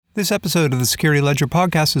This episode of the Security Ledger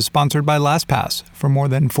podcast is sponsored by LastPass. For more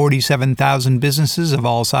than 47,000 businesses of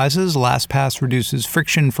all sizes, LastPass reduces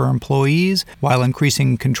friction for employees while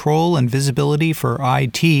increasing control and visibility for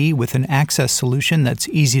IT with an access solution that's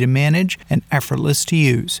easy to manage and effortless to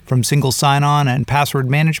use. From single sign-on and password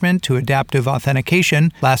management to adaptive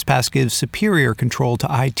authentication, LastPass gives superior control to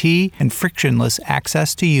IT and frictionless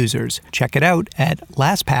access to users. Check it out at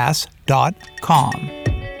lastpass.com.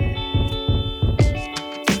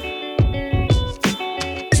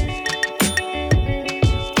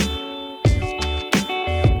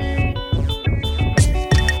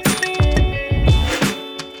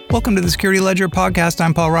 Welcome to the Security Ledger podcast.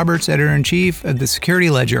 I'm Paul Roberts, editor-in-chief of the Security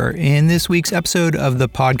Ledger. In this week's episode of the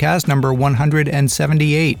podcast, number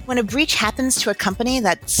 178. When a breach happens to a company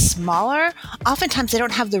that's smaller, oftentimes they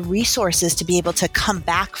don't have the resources to be able to come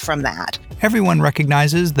back from that. Everyone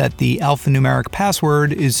recognizes that the alphanumeric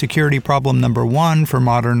password is security problem number one for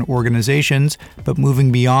modern organizations, but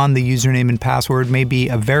moving beyond the username and password may be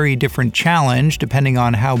a very different challenge depending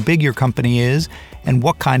on how big your company is and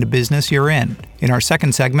what kind of business you're in. In our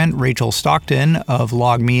second segment, Rachel Stockton of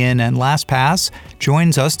LogMeIn and LastPass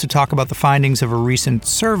joins us to talk about the findings of a recent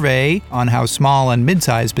survey on how small and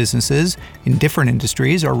mid-sized businesses in different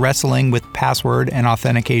industries are wrestling with password and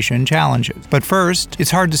authentication challenges. But first, it's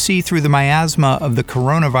hard to see through the miasma of the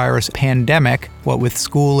coronavirus pandemic, what with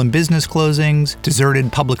school and business closings,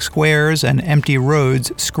 deserted public squares, and empty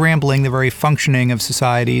roads scrambling the very functioning of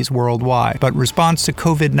societies worldwide. But response to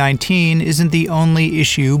COVID-19 isn't the only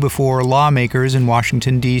issue before lawmakers in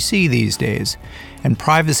Washington, D.C. these days. And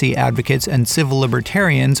privacy advocates and civil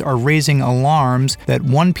libertarians are raising alarms that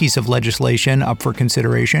one piece of legislation up for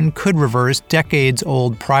consideration could reverse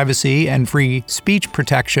decades-old privacy and free speech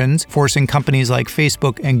protections, forcing companies like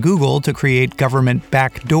Facebook and Google to create government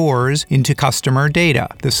backdoors into customer data.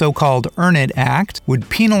 The so-called Earn It Act would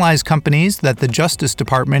penalize companies that the Justice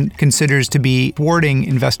Department considers to be thwarting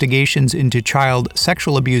investigations into child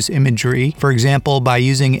sexual abuse imagery, for example, by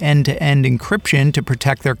using end-to-end encryption to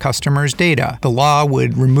protect their customers' data. The law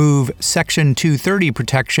would remove Section 230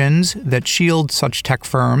 protections that shield such tech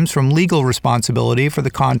firms from legal responsibility for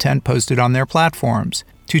the content posted on their platforms.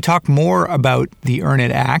 To talk more about the Earn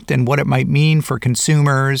It Act and what it might mean for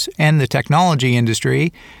consumers and the technology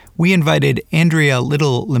industry, we invited Andrea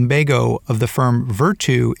Little-Limbago of the firm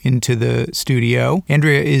Virtu into the studio.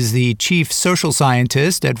 Andrea is the chief social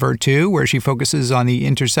scientist at Virtu, where she focuses on the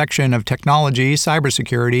intersection of technology,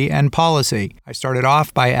 cybersecurity, and policy. I started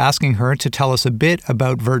off by asking her to tell us a bit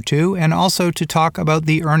about Virtu and also to talk about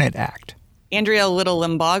the Earn It Act. Andrea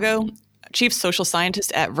Little-Limbago, chief social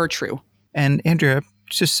scientist at Virtu. And Andrea,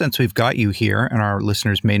 just since we've got you here and our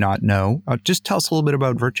listeners may not know, just tell us a little bit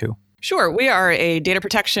about Virtu. Sure. We are a data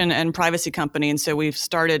protection and privacy company. And so we've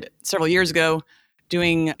started several years ago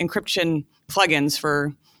doing encryption plugins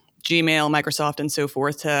for Gmail, Microsoft, and so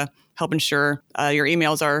forth to help ensure your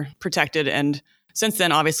emails are protected. And since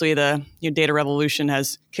then, obviously, the data revolution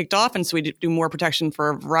has kicked off. And so we do more protection for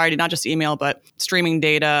a variety, not just email, but streaming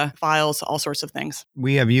data, files, all sorts of things.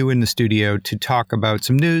 We have you in the studio to talk about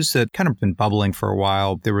some news that kind of been bubbling for a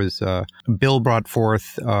while. There was a bill brought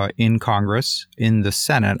forth in Congress, in the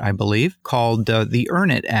Senate, I believe, called the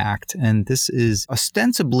Earn It Act. And this is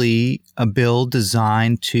ostensibly a bill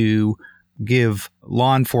designed to give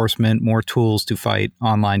law enforcement more tools to fight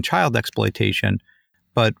online child exploitation.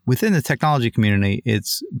 But within the technology community,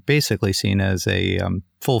 it's basically seen as a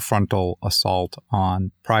full frontal assault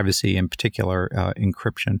on privacy, in particular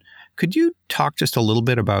encryption. Could you talk just a little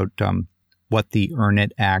bit about what the Earn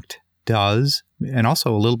It Act does, and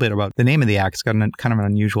also a little bit about the name of the act? It's got kind of an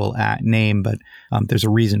unusual name, but there's a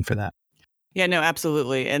reason for that. Yeah, no,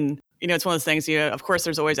 absolutely. And, it's one of those things, of course,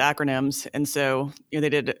 there's always acronyms. And so, they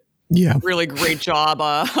did really great job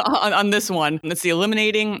on this one. It's the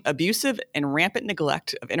Eliminating Abusive and Rampant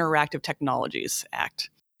Neglect of Interactive Technologies Act.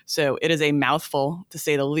 So it is a mouthful, to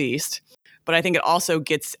say the least. But I think it also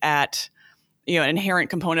gets at an inherent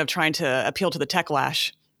component of trying to appeal to the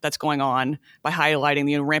techlash that's going on by highlighting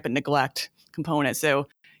the rampant neglect component. So,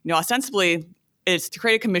 ostensibly, it's to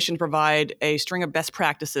create a commission to provide a string of best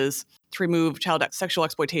practices to remove child sexual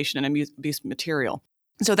exploitation and abuse material.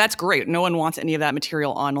 So that's great. No one wants any of that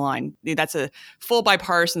material online. That's a full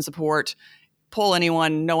bipartisan support. Poll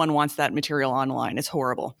anyone, no one wants that material online. It's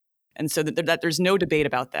horrible. And so that there's no debate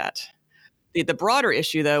about that. The broader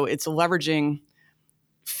issue, though, it's leveraging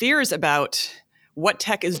fears about what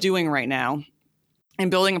tech is doing right now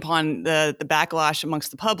and building upon the backlash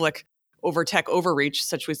amongst the public over tech overreach,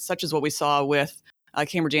 such as what we saw with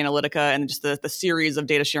Cambridge Analytica and just the series of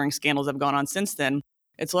data sharing scandals that have gone on since then.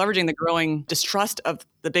 It's leveraging the growing distrust of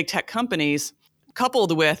the big tech companies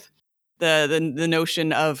coupled with the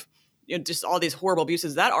notion of just all these horrible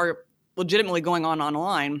abuses that are legitimately going on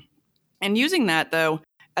online. And using that, though,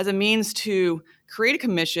 as a means to create a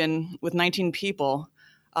commission with 19 people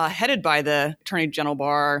headed by the Attorney General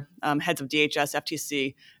Barr, heads of DHS,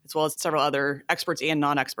 FTC, as well as several other experts and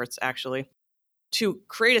non-experts, actually, to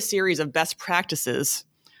create a series of best practices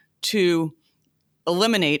to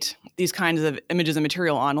eliminate these kinds of images and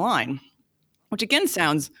material online, which again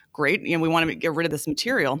sounds great. We want to get rid of this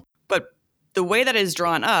material, but the way that it is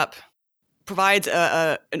drawn up provides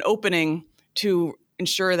an opening to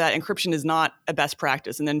ensure that encryption is not a best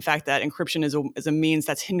practice, and in fact that encryption is a means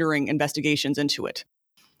that's hindering investigations into it.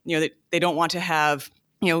 They don't want to have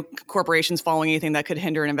corporations following anything that could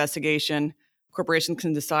hinder an investigation. Corporations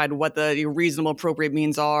can decide what the reasonable, appropriate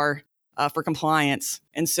means are for compliance,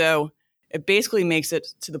 and so it basically makes it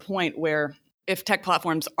to the point where if tech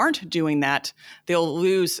platforms aren't doing that, they'll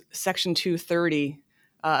lose Section 230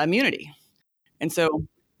 immunity. And so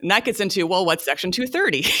that gets into, well, what's Section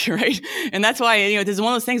 230, right? And that's why, this is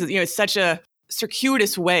one of those things that, it's such a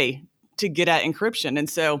circuitous way to get at encryption. And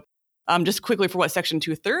so just quickly for what Section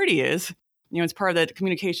 230 is, it's part of the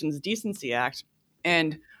Communications Decency Act.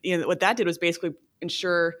 And what that did was basically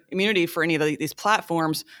ensure immunity for any of these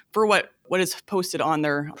platforms for what is posted on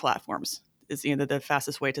their platforms is the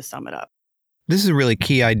fastest way to sum it up. This is a really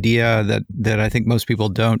key idea that I think most people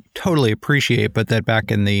don't totally appreciate, but that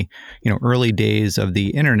back in the early days of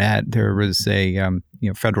the internet, there was a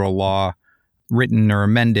federal law written or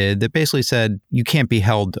amended that basically said you can't be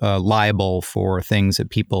held liable for things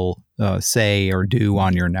that people say or do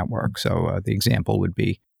on your network. So the example would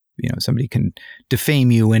be, somebody can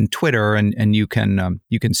defame you in Twitter, and you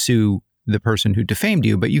can sue the person who defamed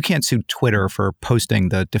you, but you can't sue Twitter for posting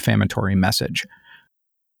the defamatory message.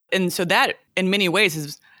 And so that, in many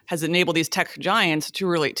ways, has enabled these tech giants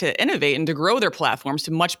to innovate and to grow their platforms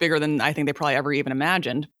to much bigger than I think they probably ever even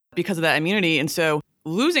imagined because of that immunity. And so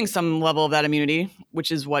losing some level of that immunity,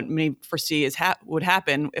 which is what many foresee would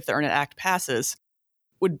happen if the Internet Act passes,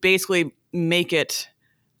 would basically make it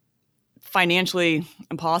financially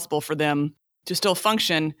impossible for them to still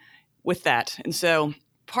function with that. And so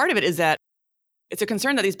part of it is that it's a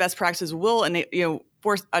concern that these best practices will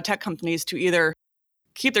force tech companies to either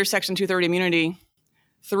keep their Section 230 immunity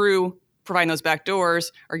through providing those back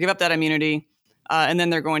doors or give up that immunity. And then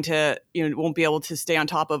they're going to, won't be able to stay on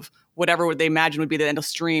top of whatever they imagine would be the end of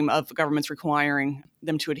stream of governments requiring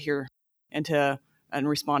them to adhere and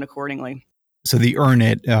respond accordingly. So the earn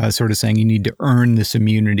it sort of saying you need to earn this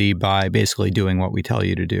immunity by basically doing what we tell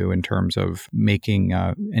you to do in terms of making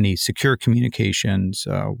any secure communications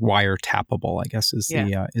wiretappable, I guess is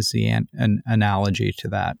the analogy to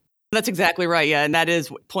that. That's exactly right. Yeah. And that is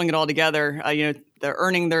pulling it all together, they're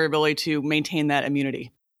earning their ability to maintain that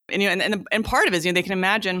immunity. And part of it is, they can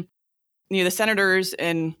imagine, the senators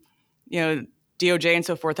and, DOJ and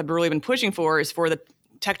so forth have really been pushing for the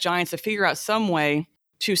tech giants to figure out some way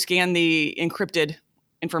to scan the encrypted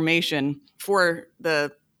information for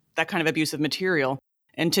that kind of abusive material.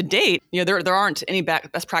 And to date, there aren't any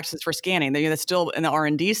best practices for scanning. That's still in the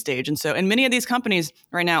R&D stage. And so, and many of these companies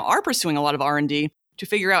right now are pursuing a lot of R&D to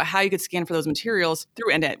figure out how you could scan for those materials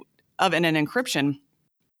through end-to-end encryption.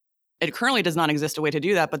 It currently does not exist a way to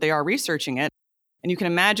do that, but they are researching it. And you can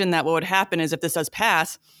imagine that what would happen is if this does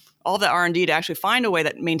pass, all the R&D to actually find a way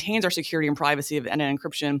that maintains our security and privacy of end-to-end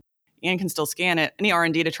encryption and can still scan it, any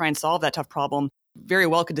R&D to try and solve that tough problem very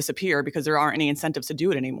well could disappear because there aren't any incentives to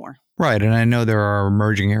do it anymore. Right. And I know there are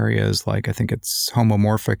emerging areas like I think it's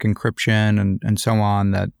homomorphic encryption and so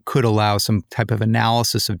on that could allow some type of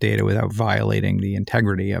analysis of data without violating the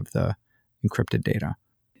integrity of the encrypted data.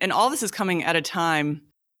 And all this is coming at a time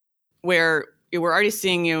where we're already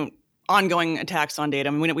seeing ongoing attacks on data.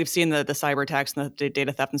 I mean, we've seen the cyber attacks and the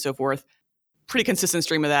data theft and so forth. Pretty consistent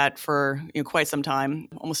stream of that for quite some time,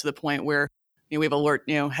 almost to the point where we have alert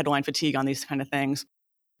headline fatigue on these kind of things.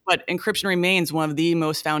 But encryption remains one of the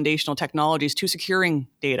most foundational technologies to securing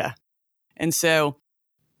data. And so,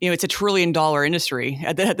 it's a $1 trillion industry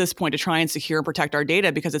at this point to try and secure and protect our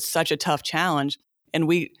data because it's such a tough challenge. And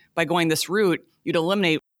by going this route, you'd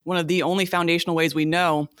eliminate one of the only foundational ways we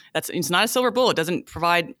know it's not a silver bullet. It doesn't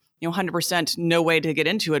provide 100% no way to get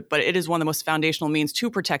into it, but it is one of the most foundational means to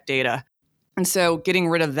protect data. And so getting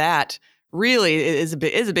rid of that really is a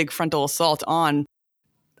big frontal assault on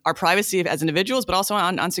our privacy as individuals, but also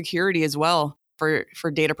on security as well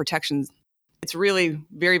for data protections. It's really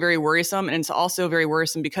very, very worrisome. And it's also very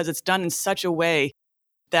worrisome because it's done in such a way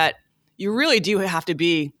that you really do have to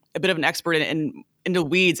be a bit of an expert in the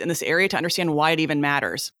weeds in this area to understand why it even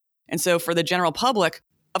matters. And so for the general public,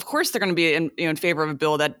 of course, they're going to be in favor of a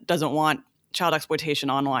bill that doesn't want child exploitation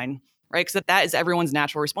online, right? Because that is everyone's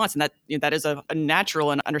natural response. And that is a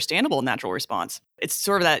natural and understandable natural response. It's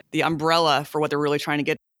sort of the umbrella for what they're really trying to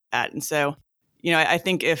get at. And so, I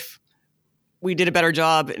think if we did a better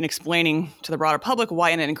job in explaining to the broader public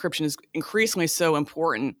why end-to-end encryption is increasingly so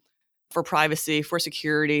important for privacy, for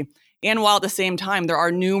security, and while at the same time, there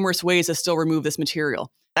are numerous ways to still remove this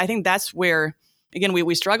material. I think that's where, again,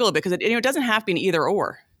 we struggle a bit because it doesn't have to be an either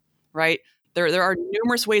or, right? There are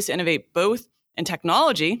numerous ways to innovate both in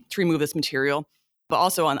technology to remove this material, but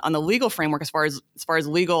also on the legal framework as far as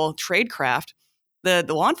legal tradecraft. The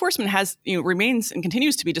law enforcement remains and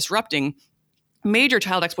continues to be disrupting major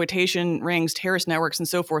child exploitation rings, terrorist networks, and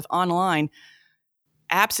so forth online,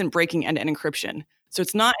 absent breaking end-to-end encryption. So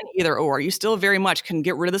it's not an either or. You still very much can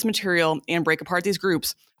get rid of this material and break apart these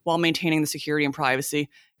groups while maintaining the security and privacy.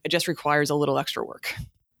 It just requires a little extra work.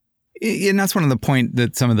 And that's one of the points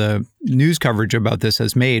that some of the news coverage about this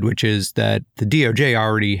has made, which is that the DOJ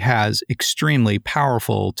already has extremely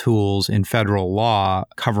powerful tools in federal law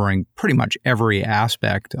covering pretty much every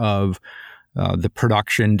aspect of the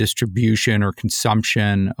production, distribution, or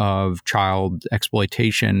consumption of child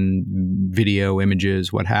exploitation, video,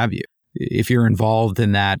 images, what have you. If you're involved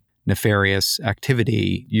in that nefarious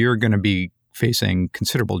activity, you're going to be facing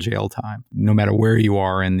considerable jail time, no matter where you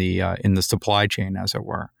are in the supply chain, as it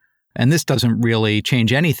were. And this doesn't really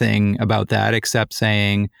change anything about that, except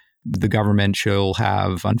saying the government shall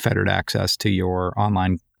have unfettered access to your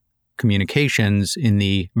online communications in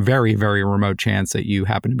the very, very remote chance that you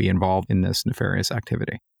happen to be involved in this nefarious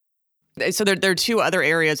activity. So there are two other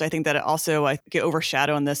areas I think that also get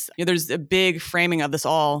overshadowed in this. There's a big framing of this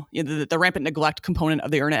all. The rampant neglect component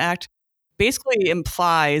of the IRNA Act basically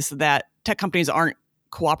implies that tech companies aren't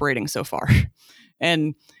cooperating so far.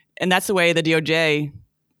 And that's the way the DOJ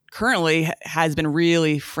currently has been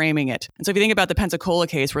really framing it. And so if you think about the Pensacola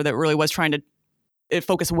case where that really was trying to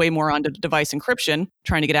focus way more on device encryption,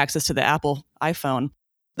 trying to get access to the Apple iPhone,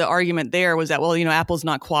 the argument there was that, well, Apple's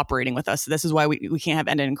not cooperating with us. So this is why we can't have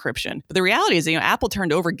end-to-end encryption. But the reality is that, Apple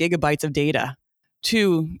turned over gigabytes of data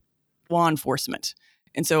to law enforcement.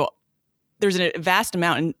 And so there's a vast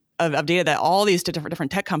amount of data that all these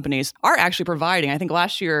different tech companies are actually providing. I think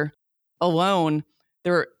last year alone,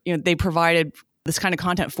 they provided this kind of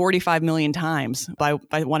content 45 million times by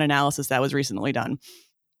one analysis that was recently done.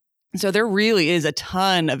 So there really is a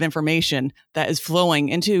ton of information that is flowing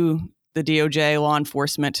into the DOJ, law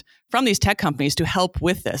enforcement, from these tech companies to help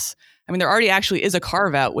with this. I mean, there already actually is a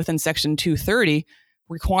carve-out within Section 230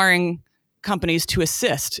 requiring companies to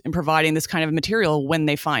assist in providing this kind of material when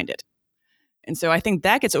they find it. And so I think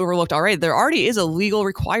that gets overlooked already. There already is a legal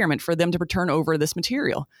requirement for them to turn over this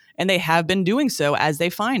material, and they have been doing so as they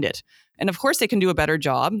find it. And of course, they can do a better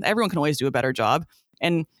job. Everyone can always do a better job.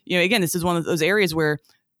 And again, this is one of those areas where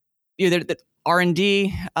the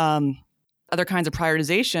R&D, other kinds of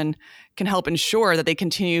prioritization can help ensure that they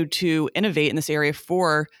continue to innovate in this area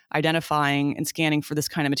for identifying and scanning for this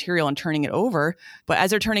kind of material and turning it over. But as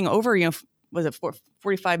they're turning over, was it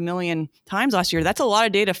 45 million times last year? That's a lot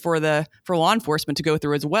of data for law enforcement to go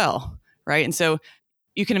through as well, right? And so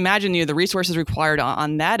you can imagine the resources required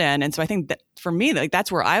on that end. And so I think that for me,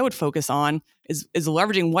 that's where I would focus on is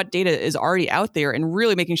leveraging what data is already out there and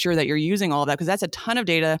really making sure that you're using all of that, because that's a ton of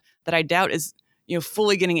data that I doubt is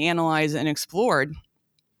fully getting analyzed and explored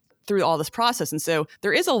through all this process. And so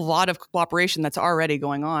there is a lot of cooperation that's already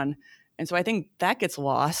going on. And so I think that gets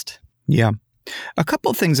lost. Yeah. A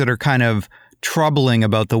couple of things that are kind of troubling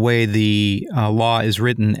about the way the law is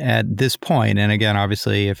written at this point. And again,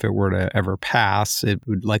 obviously, if it were to ever pass, it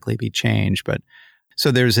would likely be changed. But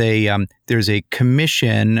so there's a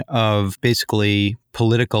commission of basically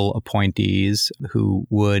political appointees who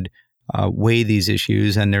would weigh these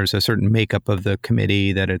issues. And there's a certain makeup of the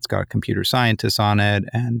committee that it's got computer scientists on it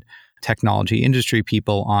and technology industry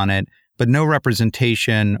people on it, but no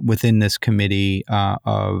representation within this committee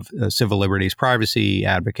of civil liberties, privacy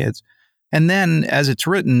advocates. And then as it's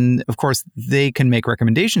written, of course, they can make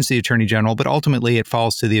recommendations to the Attorney General, but ultimately it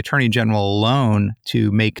falls to the Attorney General alone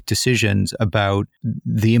to make decisions about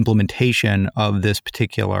the implementation of this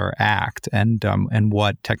particular act and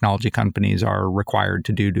what technology companies are required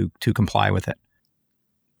to do to comply with it.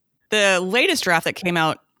 The latest draft that came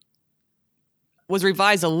out was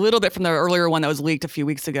revised a little bit from the earlier one that was leaked a few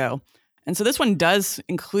weeks ago. And so this one does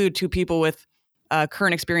include two people with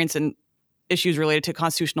current experience in issues related to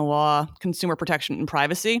constitutional law, consumer protection, and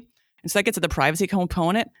privacy. And so that gets at the privacy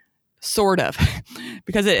component, sort of.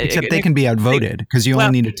 because Except they can be outvoted because you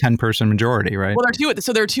only need a 10-person majority, right? Well,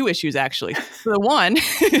 there are two issues, actually. So the one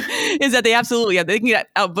is that they can get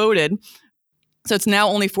outvoted. So it's now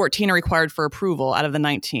only 14 are required for approval out of the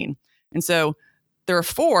 19. And so there are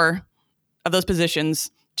 4 of those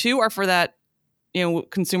positions. 2 are for that,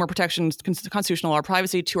 consumer protection, constitutional law or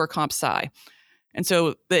privacy. 2 are comp sci. And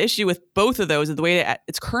so the issue with both of those, the way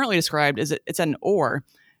it's currently described, is it's an or.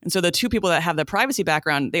 And so the 2 people that have the privacy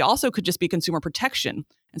background, they also could just be consumer protection.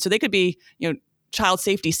 And so they could be, child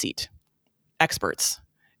safety seat experts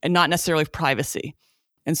and not necessarily privacy.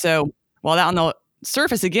 And so while that on the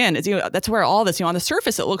surface, again, is, that's where all this, on the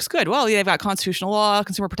surface, it looks good. Well, they've got constitutional law,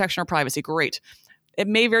 consumer protection, or privacy. Great. It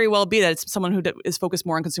may very well be that it's someone who is focused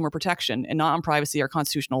more on consumer protection and not on privacy or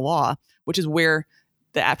constitutional law, which is where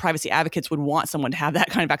the privacy advocates would want someone to have that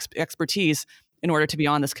kind of expertise in order to be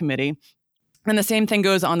on this committee. And the same thing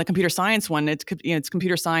goes on the computer science one. It's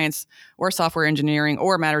computer science or software engineering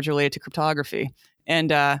or matters related to cryptography.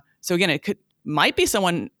 And so again, it might be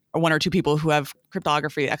someone or 1 or 2 people who have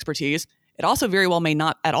cryptography expertise. It also very well may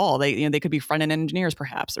not at all. They could be front-end engineers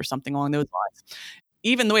perhaps or something along those lines.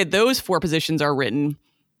 Even the way those 4 positions are written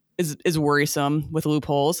is worrisome with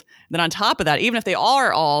loopholes. Then on top of that, even if they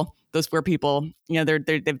are all those 4 people,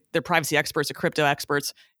 they're privacy experts or crypto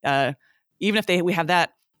experts. Even if we have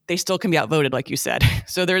that, they still can be outvoted, like you said.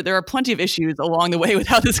 So there are plenty of issues along the way with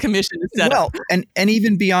how this commission is set up. Well, and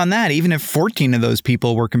even beyond that, even if 14 of those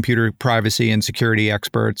people were computer privacy and security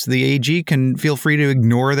experts, the AG can feel free to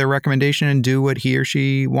ignore their recommendation and do what he or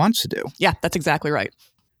she wants to do. Yeah, that's exactly right.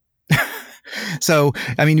 So,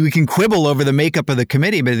 we can quibble over the makeup of the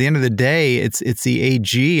committee, but at the end of the day, it's the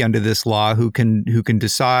AG under this law who can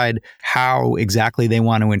decide how exactly they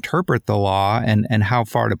want to interpret the law and how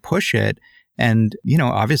far to push it. And,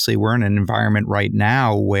 obviously we're in an environment right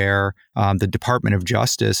now where the Department of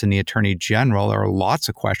Justice and the Attorney General, there are lots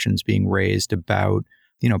of questions being raised about,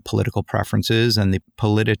 political preferences and the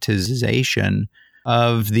politicization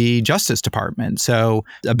of the Justice Department. So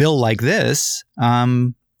a bill like this,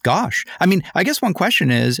 gosh. I guess one question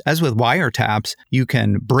is, as with wiretaps, you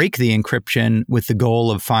can break the encryption with the goal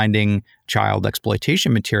of finding child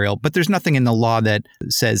exploitation material, but there's nothing in the law that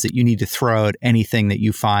says that you need to throw out anything that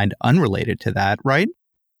you find unrelated to that, right?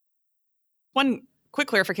 One quick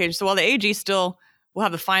clarification. So while the AG still will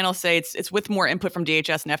have the final say, it's with more input from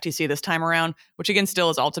DHS and FTC this time around, which again still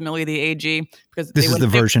is ultimately the AG. Because this is the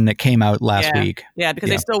version that came out last week. Yeah, because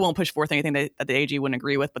they still won't push forth anything that the AG wouldn't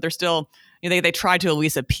agree with, but they're still, they tried to at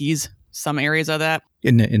least appease some areas of that.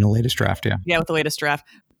 In the latest draft, yeah. Yeah, with the latest draft.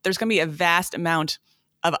 There's going to be a vast amount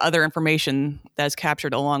of other information that is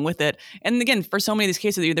captured along with it. And again, for so many of these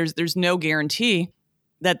cases, there's no guarantee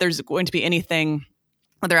that there's going to be anything,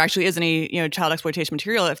 or there actually is any, child exploitation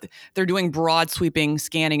material if they're doing broad sweeping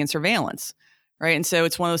scanning and surveillance, right? And so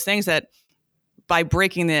it's one of those things that by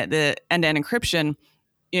breaking the end-to-end encryption,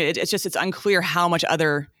 it's unclear how much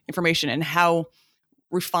other information and how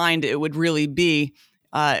refined it would really be,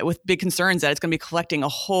 with big concerns that it's going to be collecting a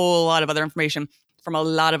whole lot of other information from a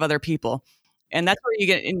lot of other people. And that's where you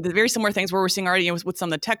get in the very similar things where we're seeing already with some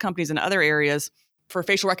of the tech companies and other areas. For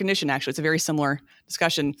facial recognition, actually, it's a very similar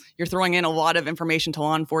discussion. You're throwing in a lot of information to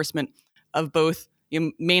law enforcement of both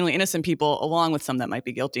mainly innocent people along with some that might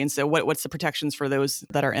be guilty. And so what's the protections for those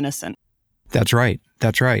that are innocent? That's right.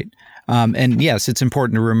 And yes, it's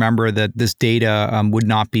important to remember that this data would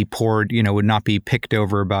not be would not be picked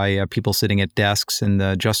over by people sitting at desks in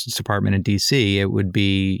the Justice Department in D.C. It would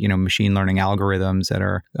be, machine learning algorithms that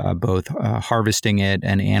are both harvesting it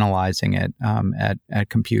and analyzing it at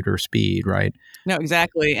computer speed, right? No,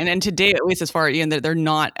 exactly. And today, at least as far as they're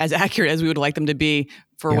not as accurate as we would like them to be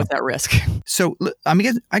with that risk. So,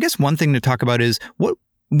 I guess one thing to talk about is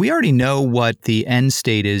we already know what the end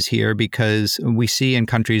state is here because we see in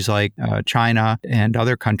countries like China and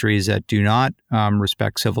other countries that do not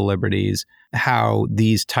respect civil liberties how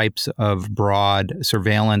these types of broad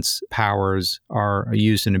surveillance powers are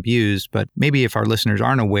used and abused. But maybe if our listeners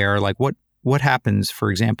aren't aware, like what happens, for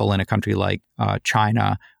example, in a country like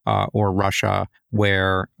China or Russia,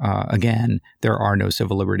 where, again, there are no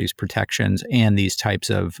civil liberties protections and these types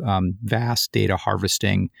of vast data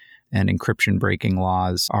harvesting and encryption breaking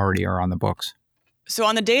laws already are on the books. So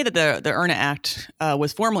on the day that the ERNA Act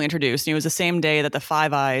was formally introduced, it was the same day that the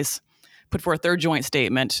Five Eyes put forth their joint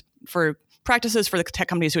statement for practices for the tech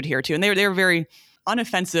companies to adhere to. And they were very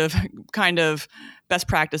unoffensive kind of best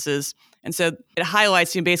practices. And so it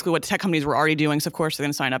highlights basically what tech companies were already doing. So of course they're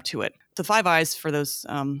going to sign up to it. So Five Eyes, for those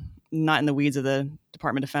not in the weeds of the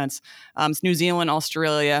Department of Defense, it's New Zealand,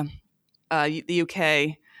 Australia, the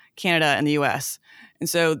UK, Canada, and the US. And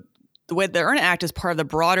so the way the ERNA Act is part of the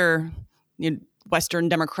broader Western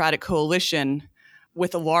Democratic Coalition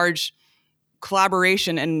with a large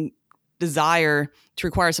collaboration and desire to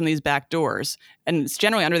require some of these backdoors. And it's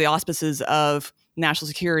generally under the auspices of national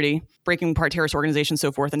security, breaking apart terrorist organizations,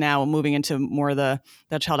 so forth, and now moving into more of the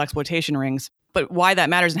child exploitation rings. But why that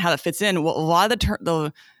matters and how that fits in, well, a lot of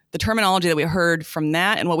the terminology that we heard from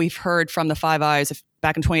that and what we've heard from the Five Eyes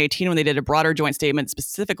back in 2018 when they did a broader joint statement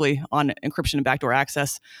specifically on encryption and backdoor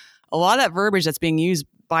access, a lot of that verbiage that's being used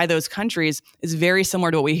by those countries is very similar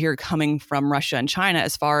to what we hear coming from Russia and China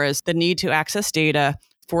as far as the need to access data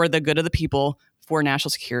for the good of the people for national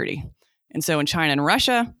security. And so in China and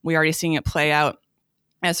Russia, we're already seeing it play out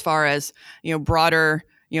as far as, broader,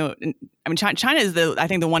 China is I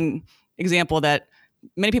think the one example that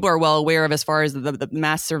many people are well aware of as far as the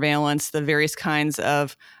mass surveillance, the various kinds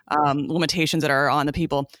of limitations that are on the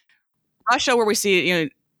people. Russia, where we see,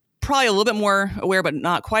 probably a little bit more aware, but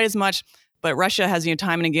not quite as much. But Russia has,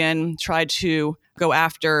 time and again tried to go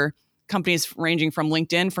after companies ranging from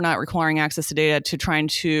LinkedIn for not requiring access to data to trying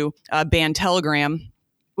to ban Telegram,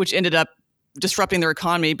 which ended up disrupting their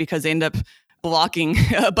economy because they ended up blocking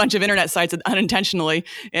a bunch of internet sites unintentionally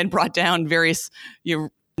and brought down various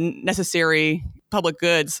necessary public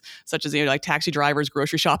goods, such as like taxi drivers,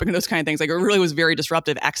 grocery shopping, and those kind of things. Like it really was very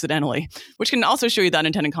disruptive accidentally, which can also show you the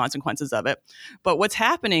unintended consequences of it. But what's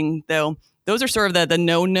happening, though, those are sort of the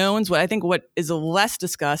known knowns. What I think what is less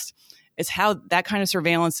discussed is how that kind of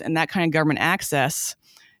surveillance and that kind of government access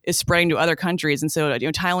is spreading to other countries. And so,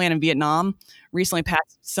 Thailand and Vietnam recently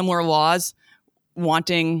passed similar laws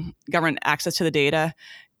wanting government access to the data.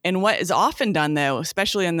 And what is often done, though,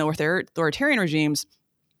 especially in the authoritarian regimes,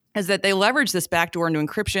 is that they leverage this backdoor into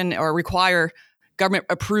encryption or require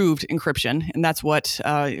government-approved encryption. And that's what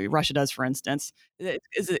Russia does, for instance.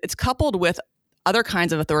 It's coupled with other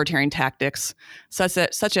kinds of authoritarian tactics, such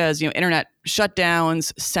as internet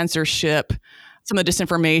shutdowns, censorship, some of the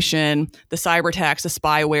disinformation, the cyber attacks, the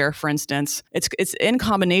spyware, for instance. It's in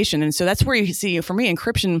combination. And so that's where you see, for me,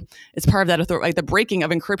 encryption is part of that, like the breaking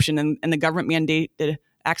of encryption and the government mandated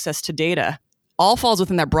access to data all falls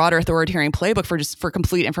within that broader authoritarian playbook for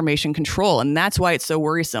complete information control. And that's why it's so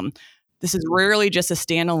worrisome. This is rarely just a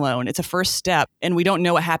standalone. It's a first step, and we don't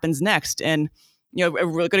know what happens next. And a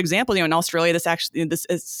really good example, in Australia, this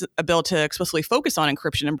is a bill to explicitly focus on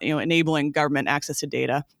encryption and enabling government access to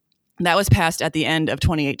data. That was passed at the end of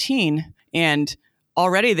 2018, and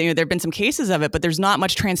already there have been some cases of it, but there's not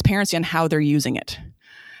much transparency on how they're using it.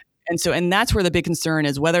 And that's where the big concern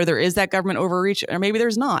is, whether there is that government overreach or maybe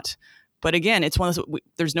there's not. But again, it's one of those,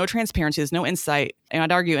 there's no transparency, there's no insight. And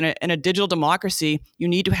I'd argue in a digital democracy, you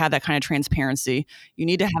need to have that kind of transparency. You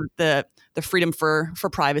need to have the freedom for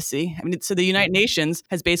privacy. I mean, so the United Nations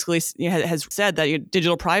has basically has said that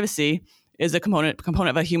digital privacy is a component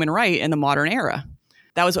of a human right in the modern era.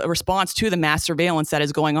 That was a response to the mass surveillance that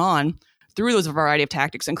is going on through those variety of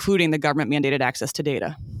tactics, including the government-mandated access to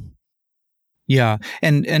data. Yeah.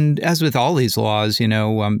 And as with all these laws,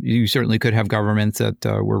 you certainly could have governments that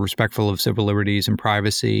were respectful of civil liberties and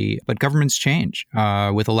privacy, but governments change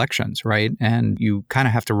with elections, right? And you kind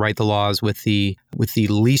of have to write the laws with the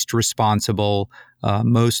least responsible,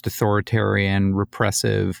 most authoritarian,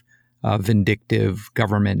 repressive, vindictive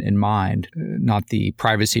government in mind, not the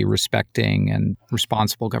privacy respecting and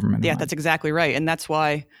responsible government. Yeah, that's exactly right. And that's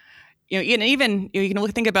why, even you can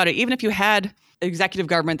think about it, even if you had an executive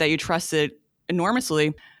government that you trusted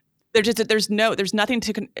enormously, there's nothing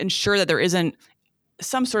to ensure that there isn't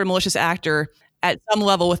some sort of malicious actor at some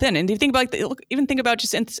level within. And if you think about even think about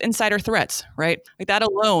just insider threats, right? Like that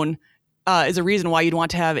alone is a reason why you'd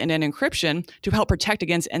want to have end-to-end encryption to help protect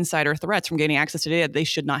against insider threats from getting access to data that they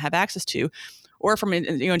should not have access to, or from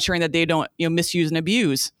ensuring that they don't misuse and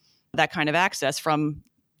abuse that kind of access from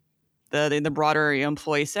the broader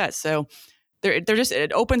employee set. So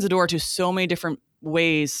it opens the door to so many different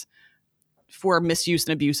ways for misuse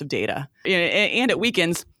and abuse of data. And it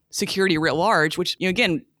weakens security writ large, which,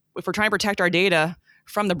 again, if we're trying to protect our data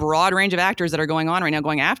from the broad range of actors that are going on right now,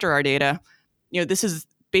 going after our data, this is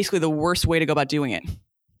basically the worst way to go about doing it.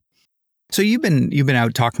 So you've been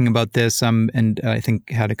out talking about this, and I think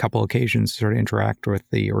had a couple occasions to sort of interact with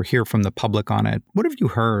or hear from the public on it. What have you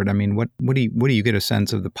heard? I mean, what do you get a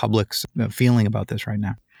sense of the public's feeling about this right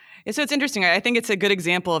now? Yeah, so it's interesting. I think it's a good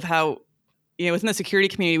example of how, within the security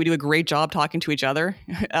community, we do a great job talking to each other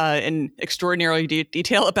in extraordinary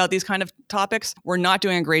detail about these kind of topics. We're not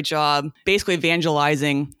doing a great job basically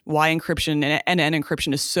evangelizing why encryption and end-to-end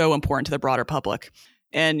encryption is so important to the broader public.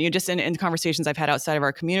 And just in conversations I've had outside of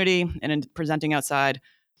our community and in presenting outside,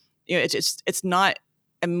 it's not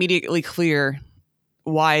immediately clear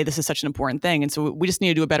why this is such an important thing. And so we just need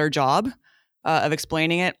to do a better job of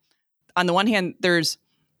explaining it. On the one hand, there's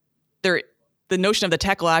the notion of the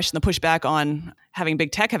tech lash and the pushback on having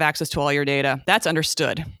big tech have access to all your data. That's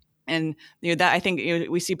understood. And that I think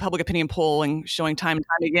we see public opinion polling showing time and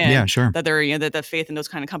time again that there that the faith in those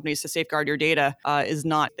kind of companies to safeguard your data is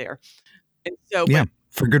not there. And so,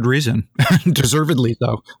 for good reason, deservedly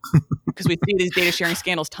so, because we see these data sharing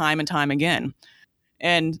scandals time and time again.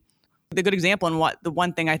 And the good example and the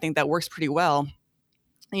one thing I think that works pretty well,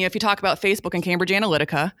 if you talk about Facebook and Cambridge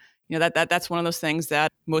Analytica, that's one of those things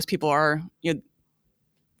that most people are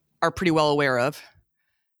pretty well aware of.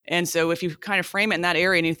 And so if you kind of frame it in that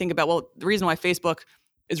area and you think about, well, the reason why Facebook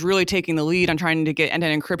is really taking the lead on trying to get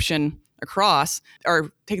end-to-end encryption across,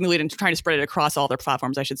 or taking the lead and trying to spread it across all their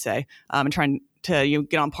platforms, I should say, and trying to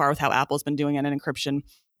get on par with how Apple's been doing end-to-end encryption.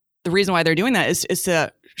 The reason why they're doing that is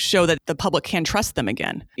to show that the public can trust them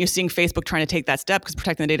again. You're seeing Facebook trying to take that step because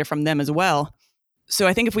protecting the data from them as well. So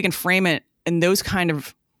I think if we can frame it in those kind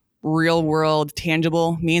of real world,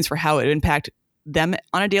 tangible means for how it would impact them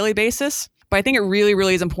on a daily basis. But I think it really,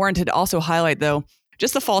 really is important to also highlight, though,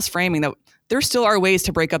 just the false framing that there still are ways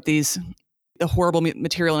to break up the horrible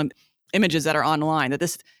material and images that are online,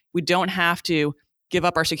 that we don't have to give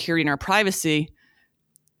up our security and our privacy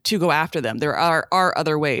to go after them. There are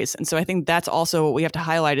other ways. And so I think that's also what we have to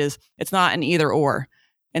highlight is it's not an either or.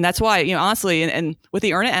 And that's why, honestly, and with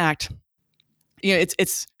the Earn It Act,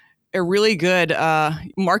 it's a really good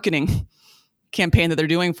marketing campaign that they're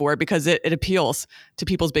doing for it because it appeals to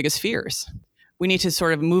people's biggest fears. We need to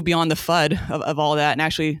sort of move beyond the FUD of all that and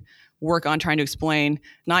actually work on trying to explain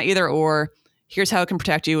not either or, here's how it can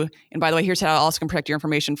protect you. And by the way, here's how it also can protect your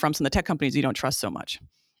information from some of the tech companies you don't trust so much.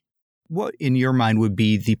 What in your mind would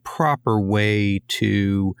be the proper way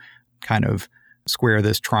to kind of square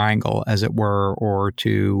this triangle, as it were, or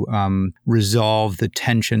to resolve the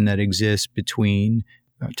tension that exists between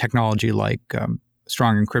technology like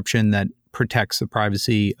strong encryption that protects the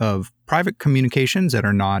privacy of private communications that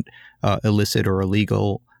are not illicit or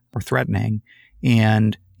illegal or threatening,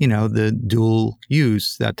 and the dual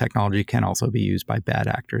use that technology can also be used by bad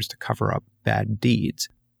actors to cover up bad deeds.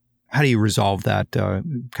 How do you resolve that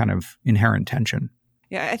kind of inherent tension?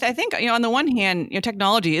 Yeah, I think on the one hand,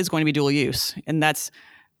 technology is going to be dual use, and that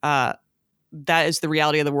is the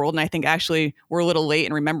reality of the world. And I think actually we're a little late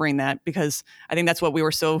in remembering that, because I think that's what we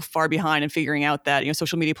were so far behind in figuring out, that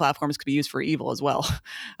social media platforms could be used for evil as well,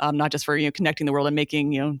 not just for connecting the world and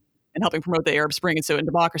making and helping promote the Arab Spring and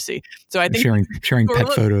democracy. So I think sharing pet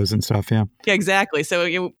photos and stuff. Yeah, exactly.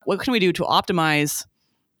 So what can we do to optimize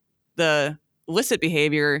the illicit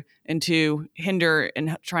behavior and to hinder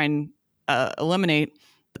and try and eliminate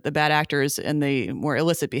the bad actors and the more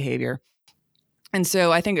illicit behavior? And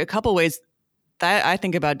so I think a couple ways that I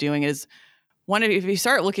think about doing is, one, if you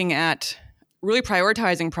start looking at really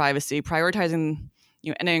prioritizing privacy, prioritizing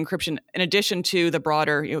end-to-end encryption, in addition to the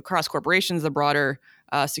broader across corporations, the broader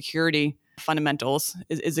security fundamentals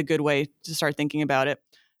is a good way to start thinking about it.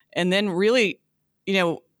 And then really,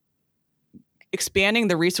 expanding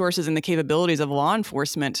the resources and the capabilities of law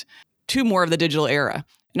enforcement to more of the digital era.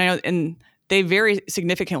 And I know, and they vary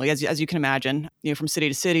significantly, as you can imagine, from city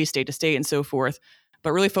to city, state to state, and so forth.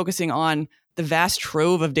 But really focusing on the vast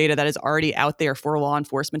trove of data that is already out there for law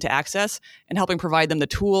enforcement to access, and helping provide them the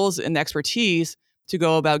tools and the expertise to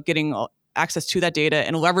go about getting access to that data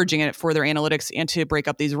and leveraging it for their analytics and to break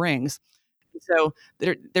up these rings. So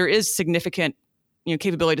there is significant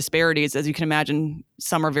capability disparities, as you can imagine.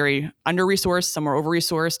 Some are very under-resourced, some are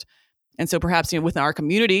over-resourced. And so perhaps within our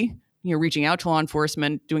community, reaching out to law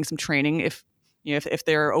enforcement, doing some training if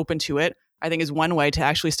they're open to it, I think is one way to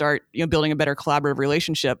actually start building a better collaborative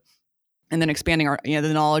relationship, and then expanding our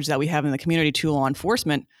the knowledge that we have in the community to law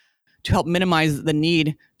enforcement to help minimize the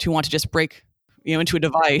need to want to just break into a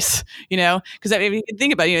device, because if you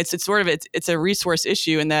think about it, it's a resource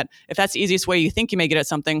issue, and that if that's the easiest way you think you may get at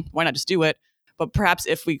something, why not just do it? But perhaps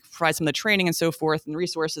if we provide some of the training and so forth and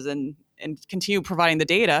resources and continue providing the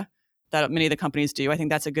data that many of the companies do, I think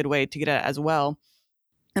that's a good way to get at it as well.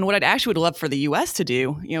 And what I'd actually would love for the US to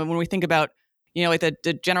do, when we think about, like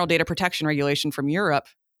the general data protection regulation from Europe,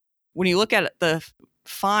 when you look at the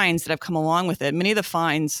fines that have come along with it, many of the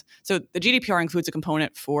fines, so the GDPR includes a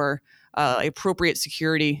component for appropriate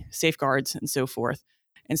security safeguards and so forth.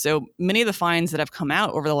 And so many of the fines that have come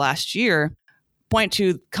out over the last year point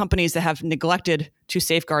to companies that have neglected to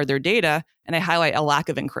safeguard their data, and they highlight a lack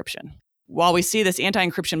of encryption. While we see this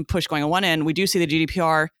anti-encryption push going on one end, we do see the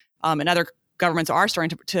GDPR and other governments are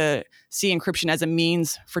starting to see encryption as a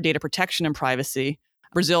means for data protection and privacy.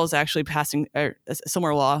 Brazil is actually passing a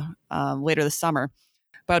similar law later this summer.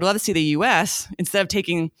 But I'd love to see the US, instead of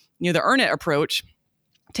taking the Earn It approach,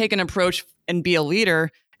 take an approach and be a leader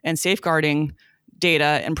in safeguarding data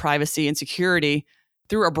and privacy and security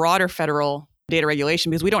through a broader federal data regulation,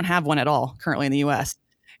 because we don't have one at all currently in the US.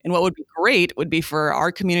 And what would be great would be for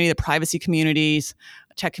our community, the privacy communities,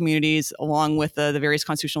 tech communities, along with the various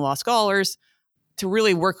constitutional law scholars, to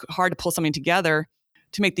really work hard to pull something together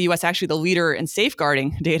to make the U.S. actually the leader in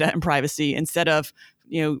safeguarding data and privacy instead of,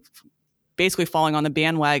 basically falling on the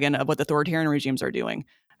bandwagon of what the authoritarian regimes are doing.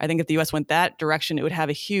 I think if the U.S. went that direction, it would have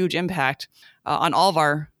a huge impact on all of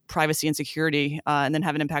our privacy and security, and then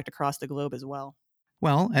have an impact across the globe as well.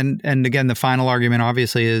 Well, and again, the final argument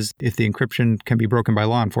obviously is if the encryption can be broken by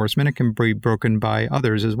law enforcement, it can be broken by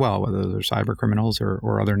others as well, whether they're cyber criminals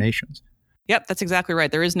or other nations. Yep, that's exactly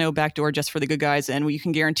right. There is no backdoor just for the good guys. And you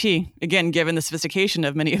can guarantee, again, given the sophistication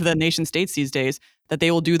of many of the nation states these days, that they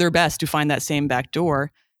will do their best to find that same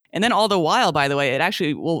backdoor. And then all the while, by the way, it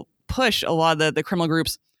actually will push a lot of the criminal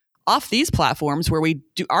groups off these platforms where we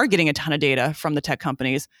are getting a ton of data from the tech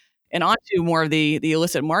companies and onto more of the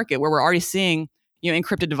illicit market where we're already seeing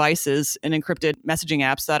encrypted devices and encrypted messaging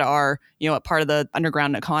apps that are, a part of the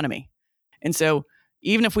underground economy. And so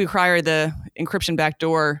even if we require the encryption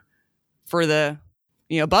backdoor for the,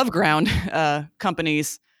 above ground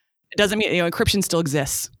companies, it doesn't mean, encryption still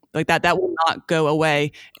exists. Like that will not go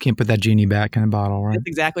away. Can't put that genie back in the bottle, right? That's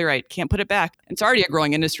exactly right. Can't put it back. It's already a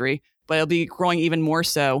growing industry, but it'll be growing even more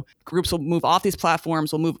so. Groups will move off these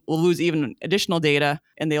platforms, will lose even additional data,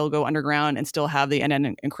 and they'll go underground and still have the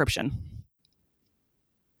end-to-end encryption.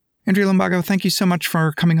 Andrea Lumbago, thank you so much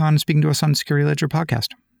for coming on and speaking to us on the Security Ledger podcast.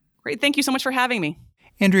 Great. Thank you so much for having me.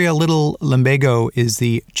 Andrea Lumbago is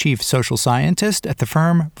the chief social scientist at the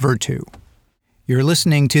firm Virtu. You're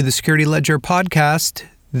listening to the Security Ledger podcast.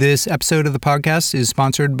 This episode of the podcast is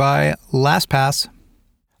sponsored by LastPass.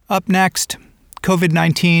 Up next,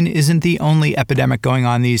 COVID-19 isn't the only epidemic going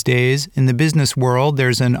on these days. In the business world,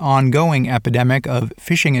 there's an ongoing epidemic of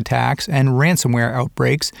phishing attacks and ransomware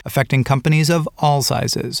outbreaks affecting companies of all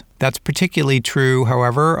sizes. That's particularly true,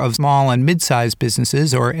 however, of small and mid-sized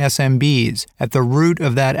businesses, or SMBs. At the root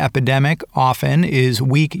of that epidemic often is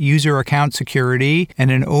weak user account security and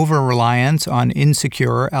an over-reliance on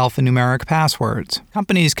insecure alphanumeric passwords.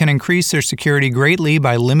 Companies can increase their security greatly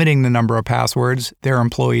by limiting the number of passwords their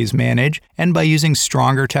employees manage and by using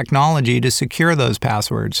stronger technology to secure those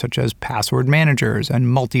passwords, such as password managers and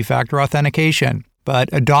multi-factor authentication. But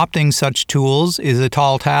adopting such tools is a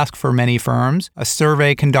tall task for many firms. A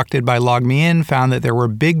survey conducted by LogMeIn found that there were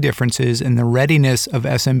big differences in the readiness of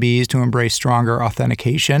SMBs to embrace stronger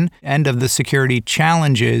authentication and of the security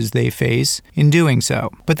challenges they face in doing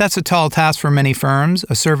so. But that's a tall task for many firms.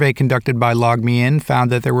 A survey conducted by LogMeIn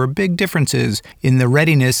found that there were big differences in the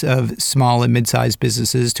readiness of small and mid-sized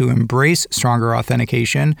businesses to embrace stronger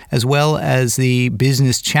authentication, as well as the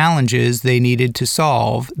business challenges they needed to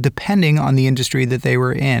solve, depending on the industry that they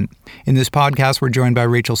were in. In this podcast, we're joined by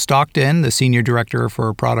Rachel Stockton, the Senior Director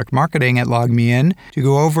for Product Marketing at LogMeIn, to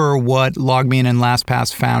go over what LogMeIn and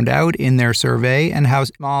LastPass found out in their survey and how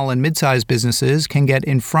small and mid-sized businesses can get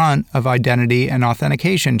in front of identity and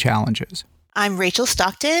authentication challenges. I'm Rachel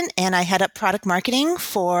Stockton, and I head up product marketing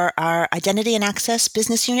for our Identity and Access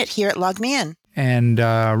business unit here at LogMeIn. And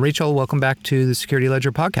Rachel, welcome back to the Security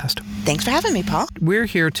Ledger podcast. Thanks for having me, Paul. We're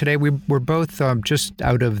here today. We're both just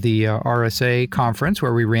out of the RSA conference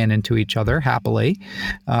where we ran into each other happily,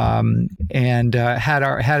 and had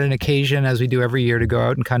an occasion, as we do every year, to go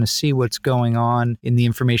out and kind of see what's going on in the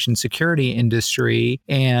information security industry.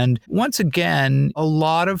 And once again, a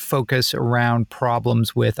lot of focus around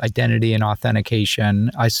problems with identity and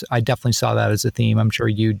authentication. I definitely saw that as a theme. I'm sure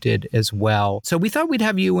you did as well. So we thought we'd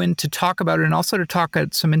have you in to talk about it, and also to talk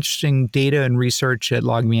at some interesting data and research that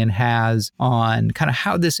LogMeIn has on kind of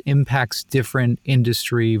how this impacts different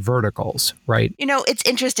industry verticals, right? It's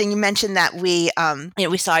interesting. You mentioned that we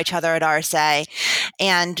saw each other at RSA,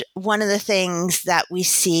 and one of the things that we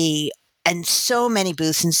see and so many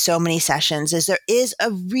booths and so many sessions is there is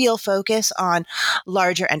a real focus on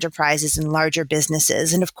larger enterprises and larger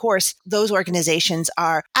businesses. And of course, those organizations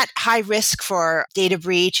are at high risk for data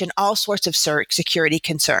breach and all sorts of security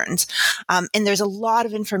concerns. And there's a lot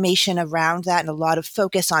of information around that and a lot of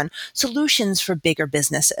focus on solutions for bigger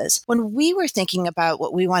businesses. When we were thinking about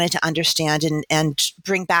what we wanted to understand and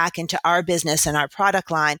bring back into our business and our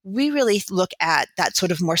product line, we really look at that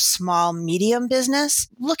sort of more small, medium business.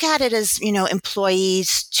 Look at it as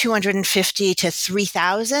employees 250 to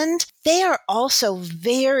 3,000. they are also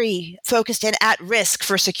very focused and at risk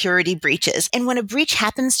for security breaches. And when a breach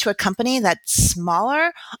happens to a company that's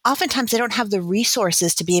smaller, oftentimes they don't have the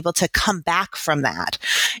resources to be able to come back from that.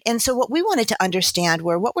 And so what we wanted to understand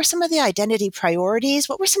were what were some of the identity priorities?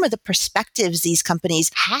 What were some of the perspectives these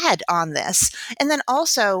companies had on this? And then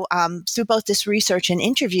also through both this research and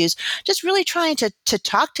interviews, just really trying to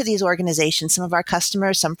talk to these organizations, some of our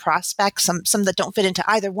customers, some prospects, some that don't fit into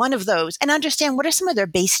either one of those, and understand what are some of their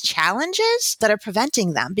base challenges that are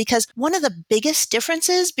preventing them. Because one of the biggest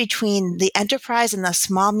differences between the enterprise and the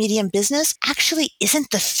small, medium business actually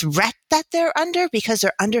isn't the threat that they're under, because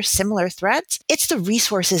they're under similar threats. It's the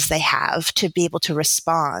resources they have to be able to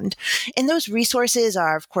respond. And those resources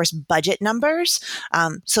are, of course, budget numbers,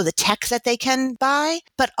 so the tech that they can buy,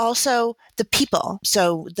 but also the people.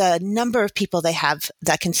 So the number of people they have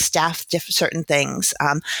that can staff certain things,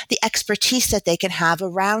 the expertise that they can have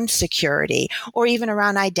around security or even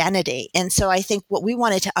around identity. And so I think what we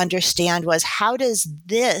wanted to understand was, how does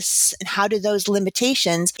this and how do those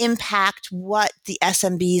limitations impact what the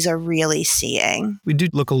SMBs are really seeing? We do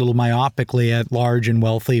look a little myopically at large and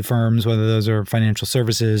wealthy firms, whether those are financial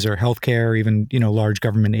services or healthcare, even, large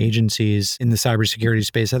government agencies in the cybersecurity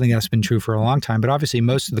space. I think that's been true for a long time. But obviously,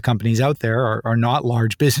 most of the companies out there are not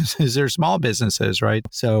large businesses. They're small businesses, right?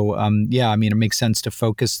 So, it makes sense to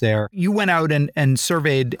focus there. You went out and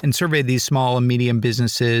surveyed these small and medium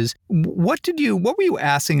businesses. What were you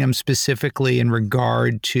asking them specifically in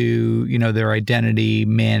regard to, their identity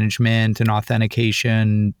management and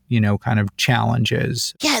authentication, kind of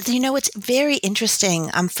challenges? Yeah, it's very interesting.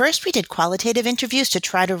 First, we did qualitative interviews to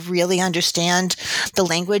try to really understand the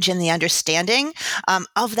language and the understanding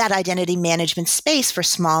of that identity management space for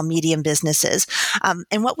small, medium businesses.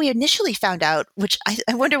 And what we initially found out, which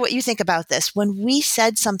I wonder what you think about this, when we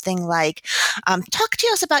said something like, talk to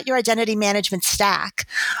us about your identity management stack.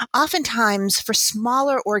 Oftentimes for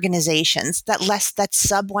smaller organizations that's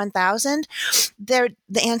sub 1,000, the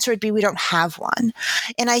answer would be, we don't have one.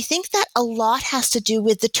 And I think that a lot has to do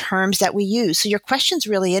with the terms that we use. So your question's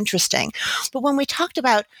really interesting. But when we talked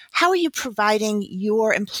about how are you providing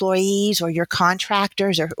your employees or your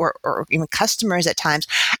contractors or even customers at times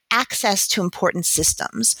access to important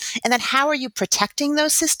systems, and then how are you protecting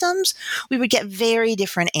those systems, we would get very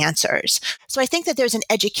different answers. So I think that there's an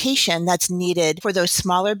education that's needed for those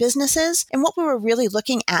smaller businesses. And what we were really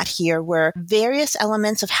looking at here were various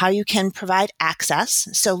elements of how you can provide access.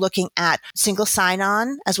 So looking at single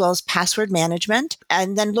sign-on as well as password management,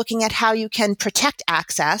 and then looking at how you can protect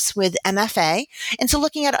access with MFA. And so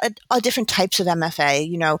looking at different types of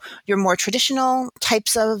MFA, your more traditional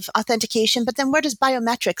types of authentication, but then where does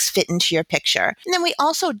biometrics fit into your picture? And then we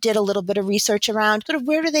also did a little bit of research around sort of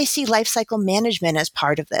where do they see lifecycle management as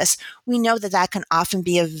part of this. We know that can often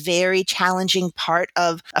be a very challenging part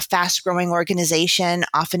of a fast-growing organization.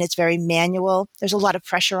 Often it's very manual. There's a lot of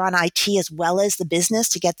pressure on IT as well as the business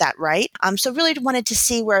to get that right. So really wanted to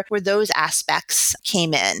see where those aspects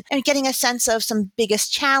came in and getting a sense of some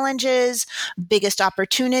biggest challenges, biggest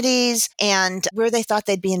opportunities, and where they thought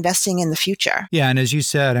they'd be investing in the future. Yeah, and as you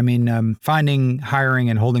said, finding, hiring,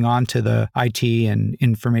 and holding on to the IT and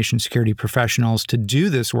information security professionals to do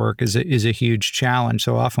this work is a huge challenge.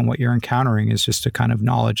 So often what you're encountering is just a kind of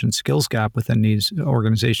knowledge and skills gap within these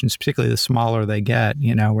organizations, particularly the smaller they get,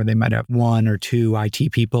 where they might have one or two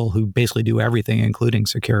IT people who basically do everything, including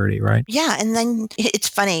security, right? Yeah, and then it's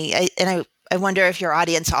funny, I wonder if your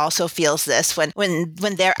audience also feels this when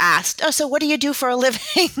they're asked, so what do you do for a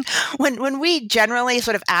living? when we generally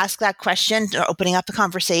sort of ask that question, or opening up the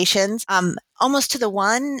conversations, almost to the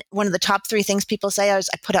one of the top three things people say is,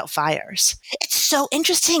 I put out fires. It's so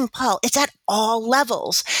interesting, Paul. It's at all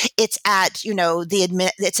levels. It's at,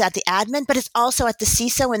 it's at the admin, but it's also at the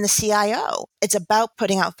CISO and the CIO. It's about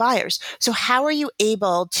putting out fires. So how are you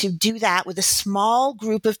able to do that with a small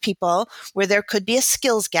group of people where there could be a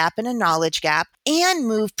skills gap and a knowledge gap, and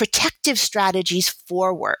move protective strategies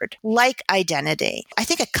forward, like identity? I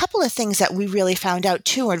think a couple of things that we really found out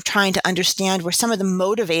too, or trying to understand, were some of the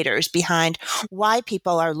motivators behind why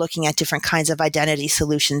people are looking at different kinds of identity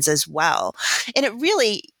solutions as well. And it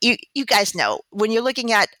really, you guys know, when you're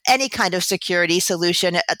looking at any kind of security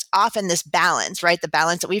solution, it's often this balance, right? The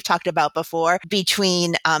balance that we've talked about before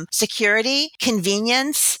between security,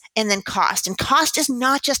 convenience, and then cost. And cost is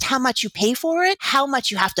not just how much you pay for it, how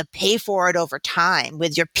much you have to pay for it over time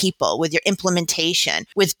with your people, with your implementation,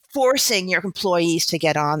 with forcing your employees to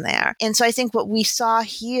get on there. And so I think what we saw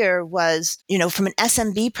here was, from an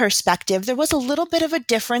SMB perspective, there was a little bit of a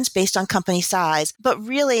difference based on company size, but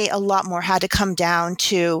really a lot more had to come down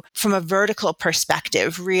to, from a vertical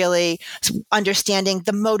perspective, really understanding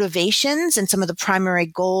the motivations and some of the primary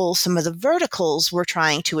goals some of the verticals were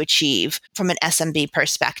trying to achieve from an SMB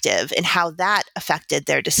perspective and how that affected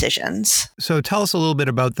their decisions. So tell us a little bit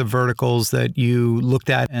about the verticals that you looked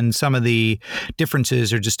at and some of the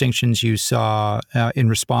differences or distinctions you saw in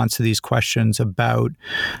response to these questions about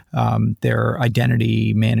their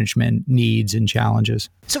identity management needs and challenges.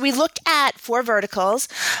 So we looked at 4 verticals: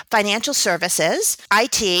 financial services,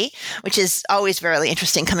 IT, which is always very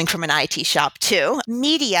interesting coming from an IT shop too,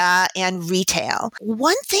 media, and retail.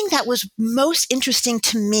 One thing that was most interesting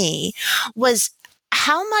to me was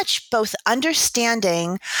how much both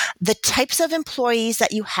understanding the types of employees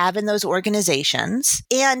that you have in those organizations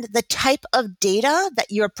and the type of data that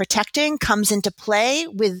you're protecting comes into play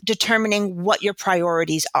with determining what your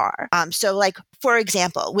priorities are. For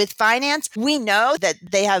example, with finance, we know that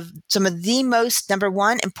they have some of the most, number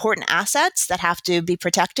one, important assets that have to be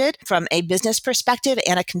protected from a business perspective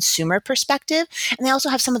and a consumer perspective. And they also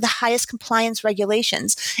have some of the highest compliance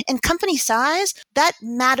regulations. And company size, that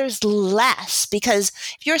matters less because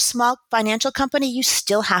if you're a small financial company, you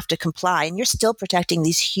still have to comply and you're still protecting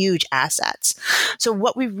these huge assets. So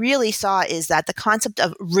what we really saw is that the concept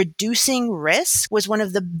of reducing risk was one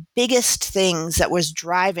of the biggest things that was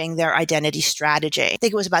driving their identity strategy. I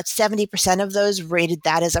think it was about 70% of those rated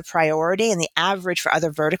that as a priority, and the average for other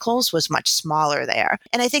verticals was much smaller there.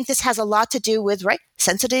 And I think this has a lot to do with,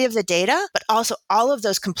 sensitivity of the data, but also all of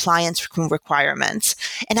those compliance requirements.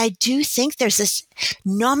 And I do think there's this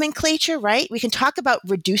nomenclature, we can talk about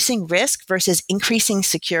reducing risk versus increasing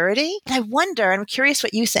security. And I wonder, I'm curious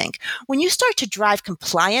what you think, when you start to drive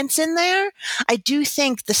compliance in there, I do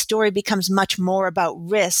think the story becomes much more about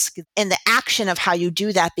risk, and the action of how you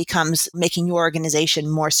do that becomes making your organization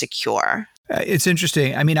more secure. It's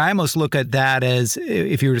interesting. I mean, I almost look at that as,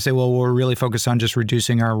 if you were to say, well, we're really focused on just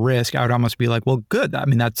reducing our risk, I would almost be like, well, good. I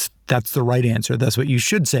mean, that's the right answer. That's what you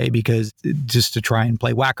should say, because just to try and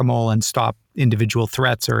play whack-a-mole and stop individual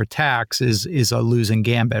threats or attacks is a losing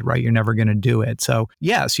gambit, right? You're never going to do it. So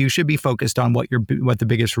yes, you should be focused on what the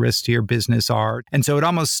biggest risks to your business are. And so it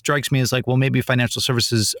almost strikes me as like, well, maybe financial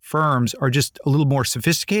services firms are just a little more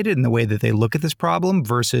sophisticated in the way that they look at this problem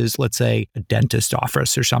versus, let's say, a dentist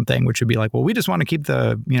office or something, which would be like, well, we just want to keep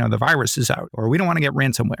the viruses out, or we don't want to get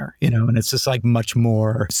ransomware, and it's just like much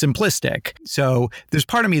more simplistic. So there's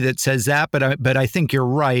part of me that says that, but I think you're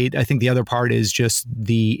right. I think the other part is just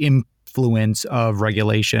the influence of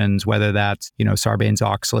regulations, whether that's,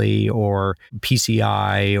 Sarbanes-Oxley or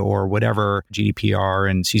PCI or whatever, GDPR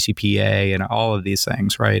and CCPA and all of these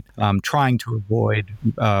things, right? Trying to avoid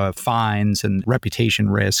fines and reputation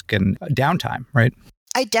risk and downtime, right?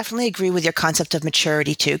 I definitely agree with your concept of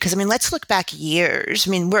maturity too, because let's look back years.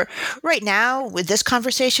 We're right now with this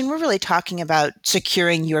conversation, we're really talking about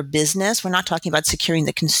securing your business. We're not talking about securing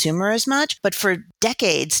the consumer as much, but for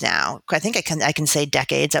decades now, I think I can say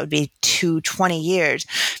decades, that would be 20 years.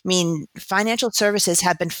 Financial services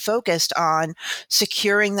have been focused on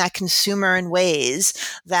securing that consumer in ways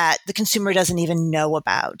that the consumer doesn't even know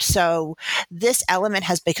about. So this element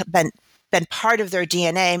has been part of their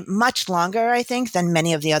DNA much longer, I think, than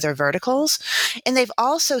many of the other verticals. And they've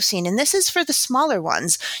also seen, and this is for the smaller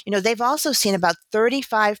ones, they've also seen about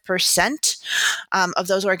 35% of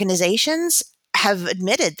those organizations have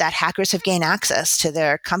admitted that hackers have gained access to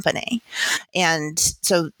their company. And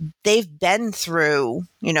so they've been through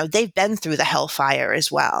the hellfire as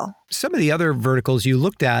well. Some of the other verticals you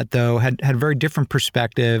looked at, though, had a very different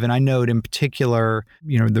perspective. And I note in particular,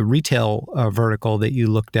 the retail vertical that you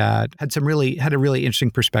looked at had a really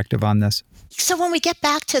interesting perspective on this. So when we get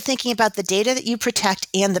back to thinking about the data that you protect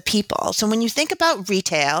and the people, so when you think about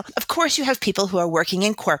retail, of course, you have people who are working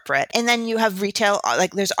in corporate, and then you have retail,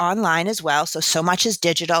 like there's online as well. So much is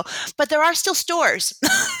digital, but there are still stores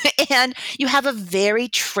and you have a very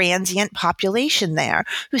transient population there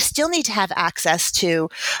who still need to have access to,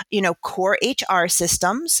 core HR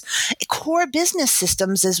systems, core business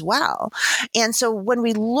systems as well. And so when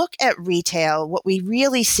we look at retail, what we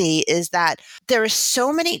really see is that there are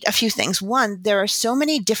a few things. One, there are so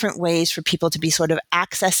many different ways for people to be sort of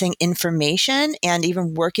accessing information and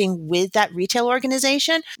even working with that retail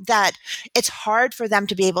organization that it's hard for them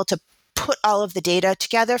to be able to put all of the data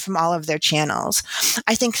together from all of their channels.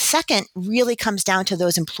 I think second really comes down to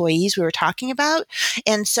those employees we were talking about.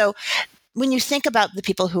 And so when you think about the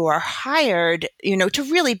people who are hired, to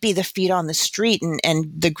really be the feet on the street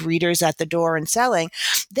and the greeters at the door and selling,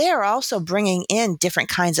 they are also bringing in different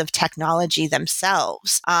kinds of technology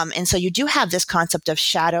themselves. And so you do have this concept of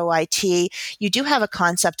shadow IT. You do have a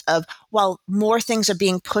concept of, while more things are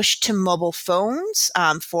being pushed to mobile phones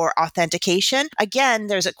for authentication, again,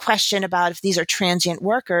 there's a question about if these are transient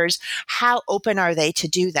workers, how open are they to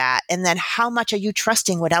do that? And then how much are you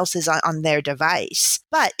trusting what else is on their device?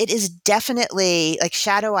 But it is definitely like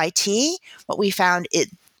shadow IT. What we found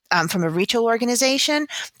from a retail organization,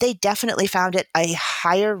 they definitely found it a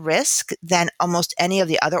higher risk than almost any of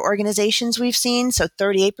the other organizations we've seen. So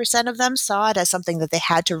 38% of them saw it as something that they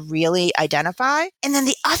had to really identify. And then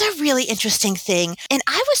the other really interesting thing, and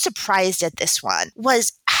I was surprised at this one,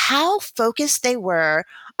 was how focused they were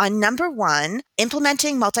on, number one,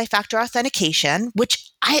 implementing multi-factor authentication, which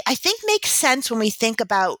I think makes sense when we think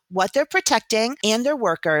about what they're protecting and their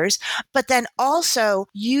workers, but then also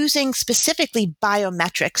using specifically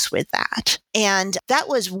biometrics with that. And that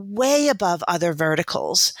was way above other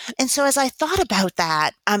verticals. And so as I thought about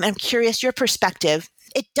that, I'm curious your perspective.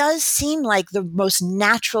 It does seem like the most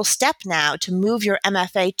natural step now to move your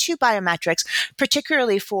MFA to biometrics,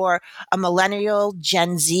 particularly for a millennial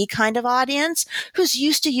Gen Z kind of audience who's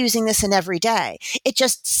used to using this in every day. It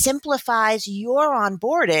just simplifies your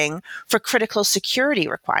onboarding for critical security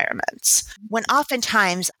requirements. When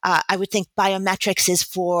oftentimes I would think biometrics is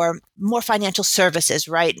for more financial services,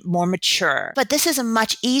 right? More mature. But this is a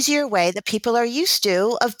much easier way that people are used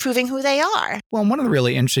to of proving who they are. Well, one of the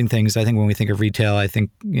really interesting things, I think, when we think of retail, I think,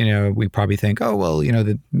 we probably think, oh, well,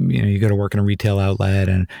 you go to work in a retail outlet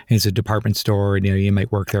and it's a department store and, you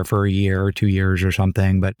might work there for a year or 2 years or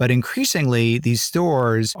something. But increasingly, these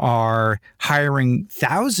stores are hiring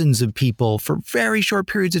thousands of people for very short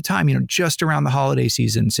periods of time, just around the holiday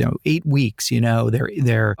seasons, 8 weeks,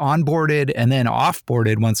 they're onboarded and then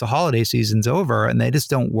offboarded once the holiday season's over, and they just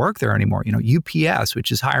don't work there anymore. UPS,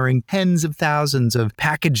 which is hiring tens of thousands of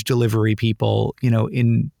package delivery people,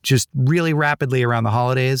 in just really rapidly around the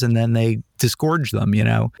holidays, and then they disgorge them,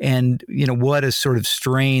 and what a sort of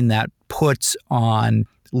strain that puts on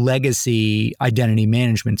legacy identity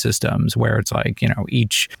management systems where it's like,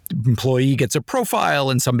 each employee gets a profile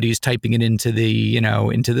and somebody's typing it into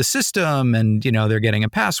the system, and, they're getting a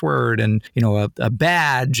password and, a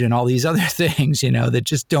badge and all these other things, that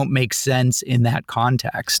just don't make sense in that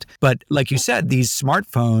context. But like you said, these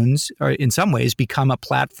smartphones are in some ways become a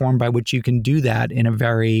platform by which you can do that in a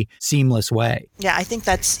very seamless way. Yeah, I think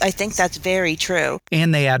that's very true.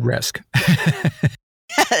 And they add risk.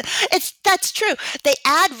 That's true. They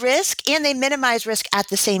add risk and they minimize risk at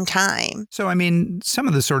the same time. So, some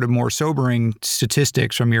of the sort of more sobering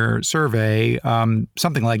statistics from your survey,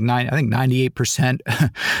 something like 98%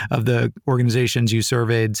 of the organizations you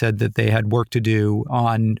surveyed said that they had work to do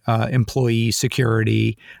on employee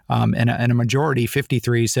security, and a majority,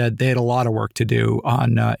 53, said they had a lot of work to do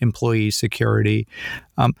on employee security.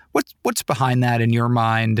 What's behind that in your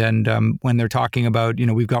mind? And when they're talking about,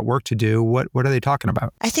 we've got work to do, what are they talking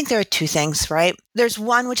about? I think there are two things, right? There's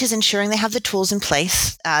one, which is ensuring they have the tools in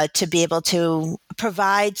place to be able to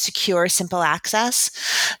provide secure, simple access,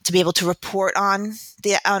 to be able to report on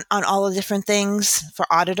all the different things for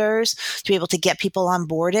auditors, to be able to get people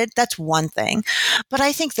onboarded. That's one thing. But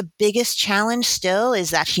I think the biggest challenge still is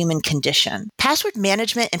that human condition. Password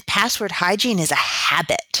management and password hygiene is a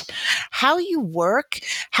habit. How you work,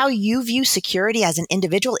 how you view security as an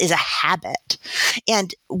individual is a habit.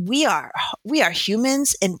 And we are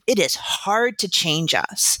humans, and it is hard to change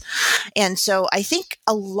us. And so I think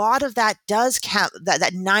a lot of that does count,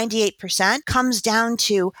 that 98% comes down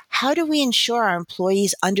to how do we ensure our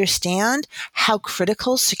employees understand how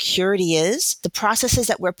critical security is, the processes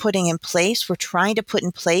that we're putting in place, we're trying to put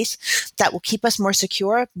in place that will keep us more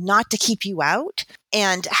secure, not to keep you out.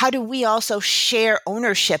 And how do we also share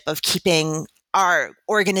ownership of keeping our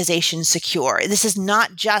organization secure? This is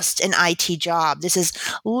not just an IT job. This is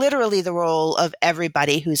literally the role of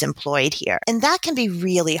everybody who's employed here. And that can be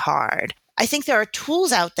really hard. I think there are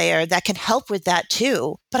tools out there that can help with that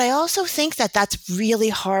too. But I also think that that's really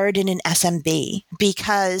hard in an SMB,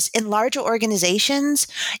 because in larger organizations,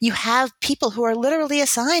 you have people who are literally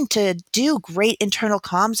assigned to do great internal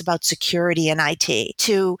comms about security and IT,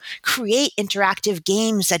 to create interactive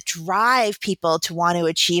games that drive people to want to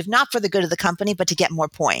achieve, not for the good of the company, but to get more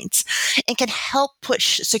points, and can help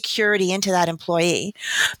push security into that employee.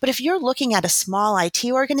 But if you're looking at a small IT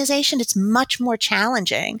organization, it's much more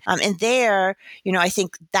challenging. And there, there, I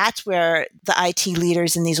think that's where the IT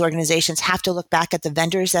leaders in these organizations have to look back at the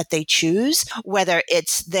vendors that they choose, whether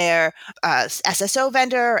it's their SSO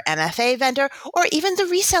vendor, MFA vendor, or even the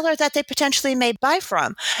reseller that they potentially may buy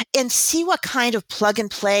from, and see what kind of plug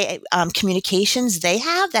and play communications they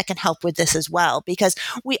have that can help with this as well. Because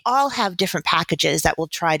we all have different packages that will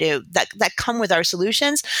that come with our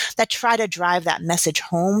solutions that try to drive that message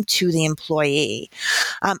home to the employee.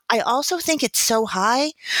 I also think it's so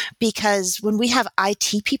high because when we have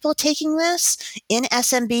IT people taking this in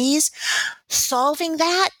SMBs, solving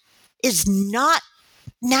that is not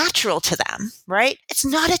natural to them, right? It's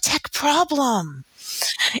not a tech problem.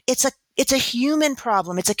 It's a human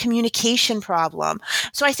problem. It's a communication problem.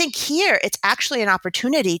 So I think here it's actually an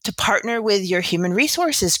opportunity to partner with your human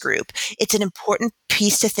resources group. It's an important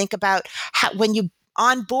piece to think about when you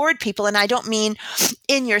onboard people, and I don't mean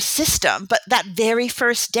in your system, but that very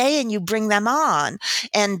first day and you bring them on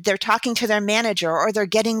and they're talking to their manager or they're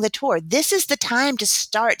getting the tour. This is the time to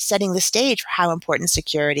start setting the stage for how important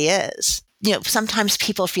security is. Sometimes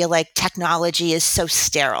people feel like technology is so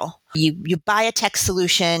sterile. You buy a tech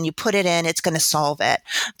solution, you put it in, it's going to solve it.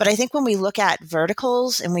 But I think when we look at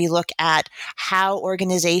verticals and we look at how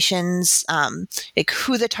organizations,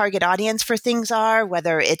 who the target audience for things are,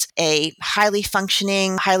 whether it's a highly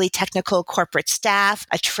functioning, highly technical corporate staff,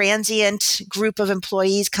 a transient group of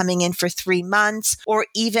employees coming in for 3 months, or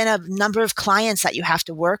even a number of clients that you have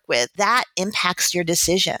to work with, that impacts your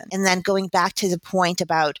decision. And then going back to the point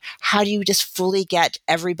about how do you just fully get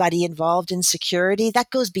everybody involved in security,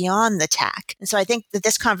 that goes beyond the tech. And so I think that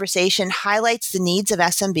this conversation highlights the needs of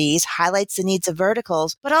SMBs, highlights the needs of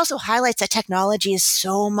verticals, but also highlights that technology is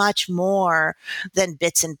so much more than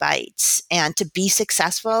bits and bytes. And to be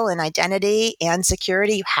successful in identity and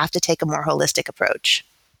security, you have to take a more holistic approach.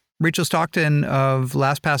 Rachel Stockton of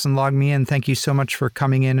LastPass and LogMeIn, thank you so much for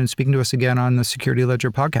coming in and speaking to us again on the Security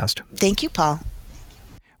Ledger podcast. Thank you, Paul.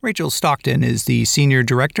 Rachel Stockton is the Senior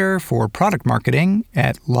Director for Product Marketing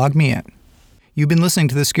at LogMeIn. You've been listening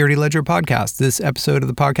to the Security Ledger podcast. This episode of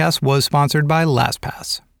the podcast was sponsored by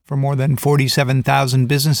LastPass. For more than 47,000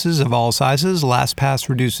 businesses of all sizes, LastPass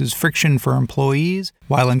reduces friction for employees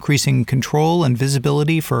while increasing control and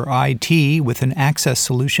visibility for IT with an access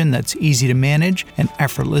solution that's easy to manage and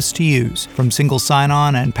effortless to use. From single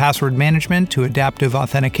sign-on and password management to adaptive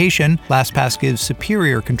authentication, LastPass gives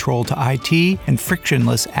superior control to IT and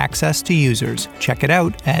frictionless access to users. Check it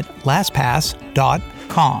out at lastpass.com.